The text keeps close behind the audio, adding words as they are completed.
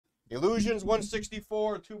Illusions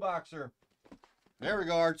 164, 2-boxer. There we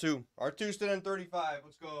go, R2. R2 stood in 35.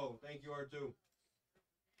 Let's go. Thank you, R2.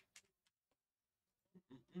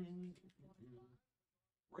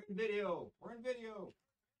 We're in video. We're in video.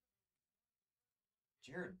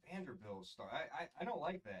 Jared Vanderbilt start. I don't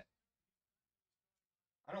like that.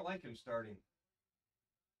 I don't like him starting.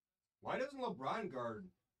 Why doesn't LeBron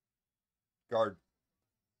guard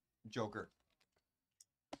Joker?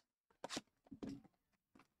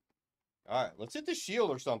 All right, let's hit the shield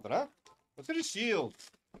or something, huh? Let's hit a shield.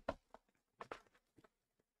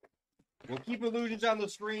 We'll keep illusions on the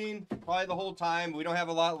screen probably the whole time. We don't have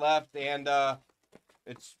a lot left, and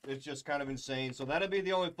it's just kind of insane. So that'll be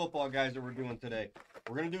the only football guys that we're doing today.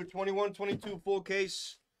 We're gonna do 21-22 full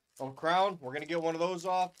case of Crown. We're gonna get one of those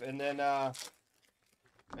off, and then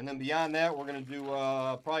beyond that, we're gonna do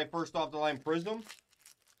probably first off the line Prism.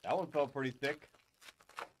 That one felt pretty thick.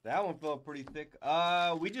 That one felt pretty thick.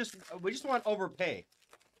 We just want overpay.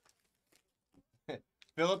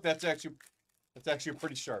 Philip, that's actually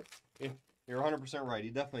pretty sharp. You're 100% right. He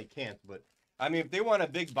definitely can't. But I mean, if they want a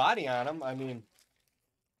big body on him, I mean,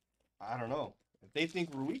 I don't know. If they think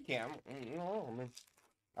Rui can, you know, I mean,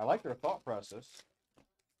 I like their thought process.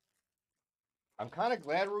 I'm kind of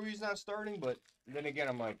glad Rui's not starting, but then again,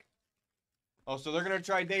 I'm like, oh, so they're gonna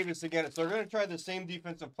try Davis again. So they're gonna try the same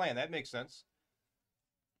defensive plan. That makes sense.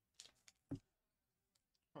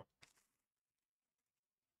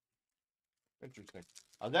 Interesting.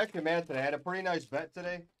 I was actually mad today. I had a pretty nice bet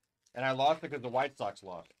today, and I lost because the White Sox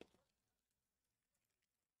lost,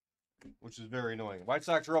 which is very annoying. White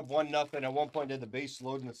Sox are up 1-0. At one point, they had the base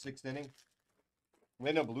load in the 6th inning. We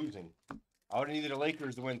ended up losing. I would have needed the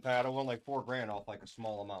Lakers to win. I would have won like $4 grand off like a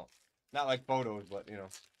small amount. Not like photos, but you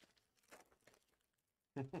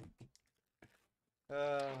know.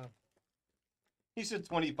 He said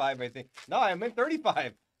 25, I think. No, I meant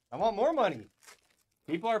 35. I want more money.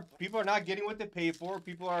 People are not getting what they pay for.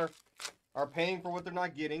 People are paying for what they're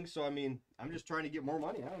not getting. So I mean, I'm just trying to get more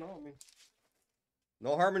money. I don't know. I mean,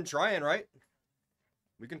 no harm in trying, right?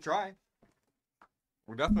 We can try.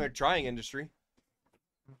 We're definitely a trying industry.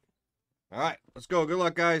 All right, let's go. Good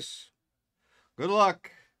luck, guys. Good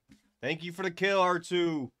luck. Thank you for the kill,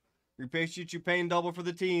 R2. We appreciate you paying double for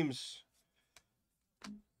the teams.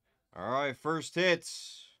 All right, first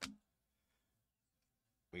hits.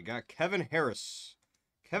 We got Kevin Harris.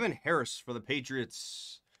 Kevin Harris for the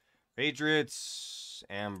Patriots. Patriots,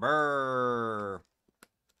 Amber.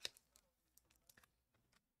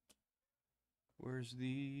 Where's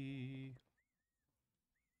the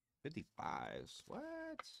 55s? What?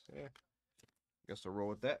 Yeah. Guess I'll roll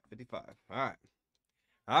with that. 55. All right.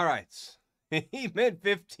 All right. He meant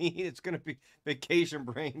 15. It's going to be vacation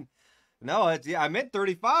brain. No, it's, yeah, I meant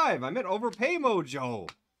 35. I meant overpay mojo.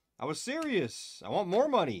 I was serious. I want more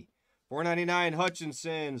money. $4.99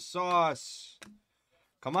 Hutchinson, Sauce.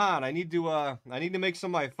 Come on, I need to make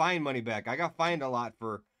some of my fine money back. I got fined a lot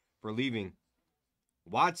for leaving.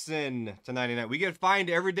 Watson to 99. We get fined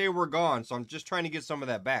every day we're gone, so I'm just trying to get some of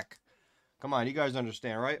that back. Come on, you guys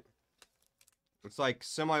understand, right? It's like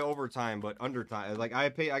semi-overtime, but undertime. Like I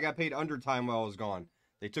got paid undertime while I was gone.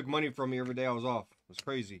 They took money from me every day I was off. It was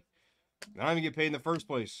crazy. I don't even get paid in the first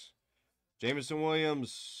place. Jameson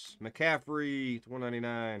Williams, McCaffrey,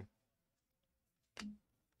 $1.99.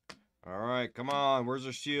 All right, come on. Where's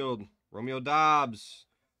our shield? Romeo Dobbs,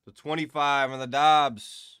 the 25 on the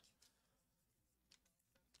Dobbs.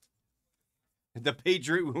 The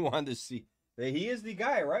Patriot we wanted to see. He is the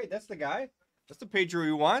guy, right? That's the guy. That's the Patriot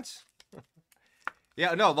we want.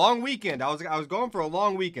 Yeah, no, long weekend. I was going for a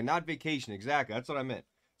long weekend, not vacation. Exactly. That's what I meant.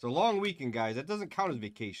 It's a long weekend, guys. That doesn't count as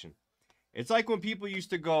vacation. It's like when people used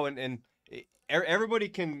to go and everybody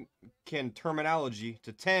can terminology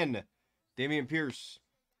to 10, Dameon Pierce.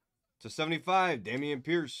 To 75, Dameon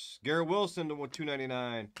Pierce. Garrett Wilson to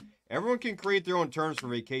 $2.99. Everyone can create their own terms for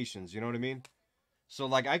vacations. You know what I mean? So,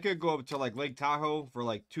 like, I could go up to, like, Lake Tahoe for,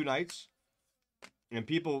 like, 2 nights. And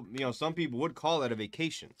people, you know, some people would call that a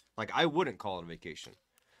vacation. Like, I wouldn't call it a vacation.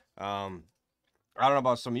 I don't know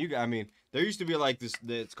about some of you guys. I mean, there used to be, like, this,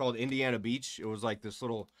 it's called Indiana Beach. It was, like, this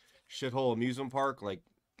little shithole amusement park, like,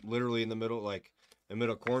 literally in the middle, like, the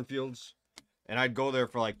middle of cornfields. And I'd go there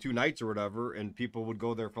for, like, 2 nights or whatever, and people would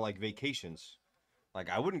go there for, like, vacations. Like,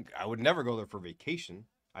 I would never go there for vacation.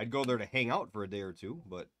 I'd go there to hang out for a day or two,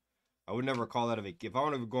 but I would never call that a vacation. If I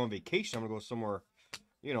want to go on vacation, I'm going to go somewhere,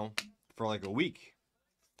 you know, for, like, a week.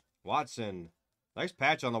 Watson. Nice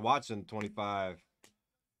patch on the Watson 25.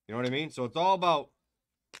 You know what I mean? So it's all about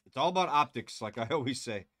optics, like I always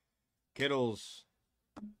say. Kittles.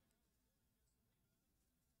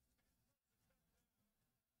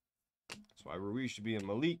 That's why Ruiz should be in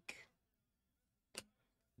Malik.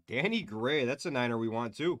 Danny Gray. That's a Niner we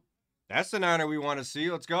want, too. That's the Niner we want to see.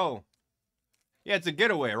 Let's go. Yeah, it's a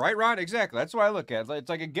getaway, right, Ron? Exactly. That's what I look at. It's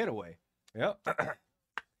like a getaway. Yep.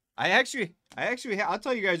 I actually, I'll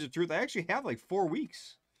tell you guys the truth. I actually have like 4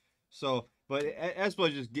 weeks. So, but Espo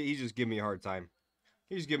he's just giving me a hard time.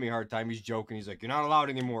 He's giving me a hard time. He's joking. He's like, you're not allowed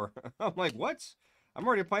anymore. I'm like, what? I'm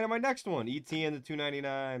already playing on my next one. ETN the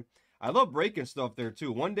 299. I love breaking stuff there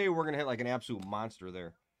too. One day we're gonna hit like an absolute monster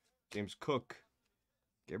there. James Cook,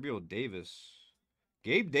 Gabriel Davis,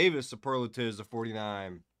 Gabe Davis superlatives of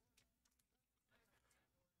 49.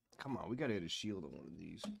 Come on, we gotta hit a shield on one of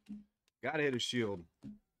these. Gotta hit a shield.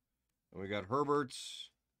 And we got Herberts.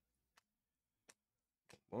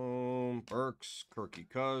 Boom. Burks. Kirky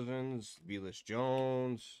Cousins. Velus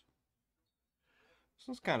Jones. This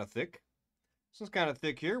one's kind of thick. This one's kind of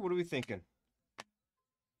thick here. What are we thinking?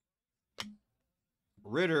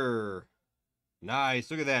 Ritter. Nice.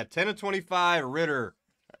 Look at that. 10 of 25. Ritter.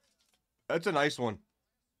 That's a nice one.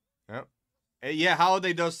 Yep. Hey, yeah,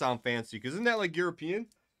 holiday does sound fancy. Because isn't that like European?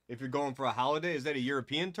 If you're going for a holiday, is that a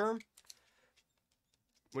European term?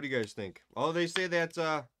 What do you guys think? Oh, they say that's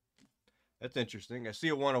interesting. I see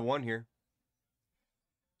a 1 of 1 here.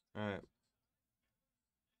 All right.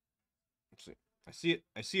 Let's see.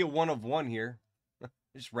 I see a 1 of 1 here.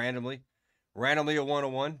 Just randomly. Randomly a 1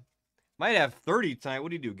 of 1. Might have 30 time. What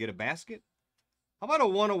do you do? Get a basket? How about a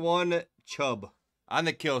 1 of 1 Chubb on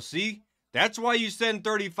the kill? See? That's why you send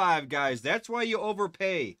 35, guys. That's why you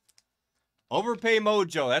overpay. Overpay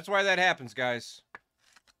mojo. That's why that happens, guys.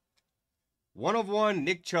 1 of 1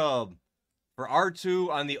 Nick Chubb for R2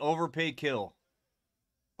 on the overpay kill.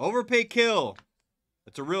 Overpay kill.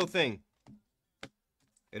 It's a real thing.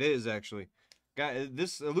 It is actually. Guys,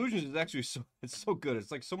 this illusions is actually so good.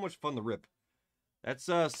 It's like so much fun to rip. That's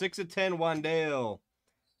 6 of 10 Wandale.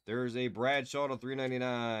 There's a Bradshaw to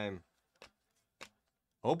 399.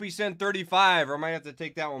 Hope he sent 35 or I might have to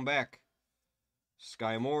take that one back.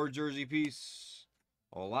 Sky Moore jersey piece.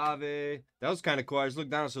 Olave. That was kind of cool. I just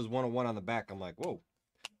looked down, it says 1 of 1 on the back. I'm like, whoa.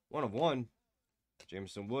 1 of 1.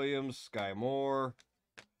 Jameson Williams. Sky Moore.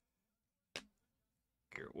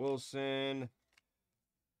 Garrett Wilson.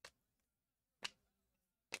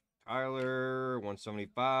 Tyler.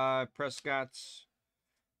 175. Prescott's.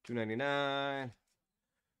 299.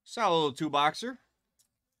 Solid little 2-boxer.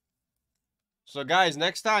 So, guys,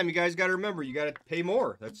 next time, you guys got to remember, you got to pay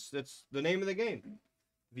more. That's the name of the game.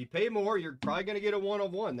 If you pay more, you're probably going to get a 1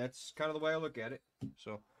 of 1. That's kind of the way I look at it.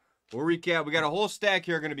 So, we'll recap. We got a whole stack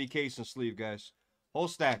here going to be case and sleeve, guys. Whole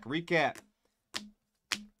stack. Recap.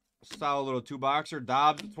 Solid little 2-boxer.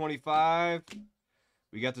 Dobbs at 25.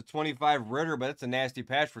 We got the 25 Ritter, but it's a nasty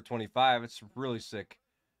patch for 25. It's really sick.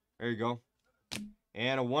 There you go.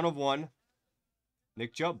 And a 1 of 1.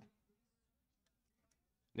 Nick Chubb.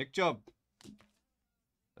 Nick Chubb.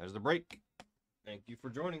 There's the break. Thank you for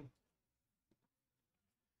joining.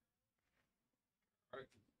 All right.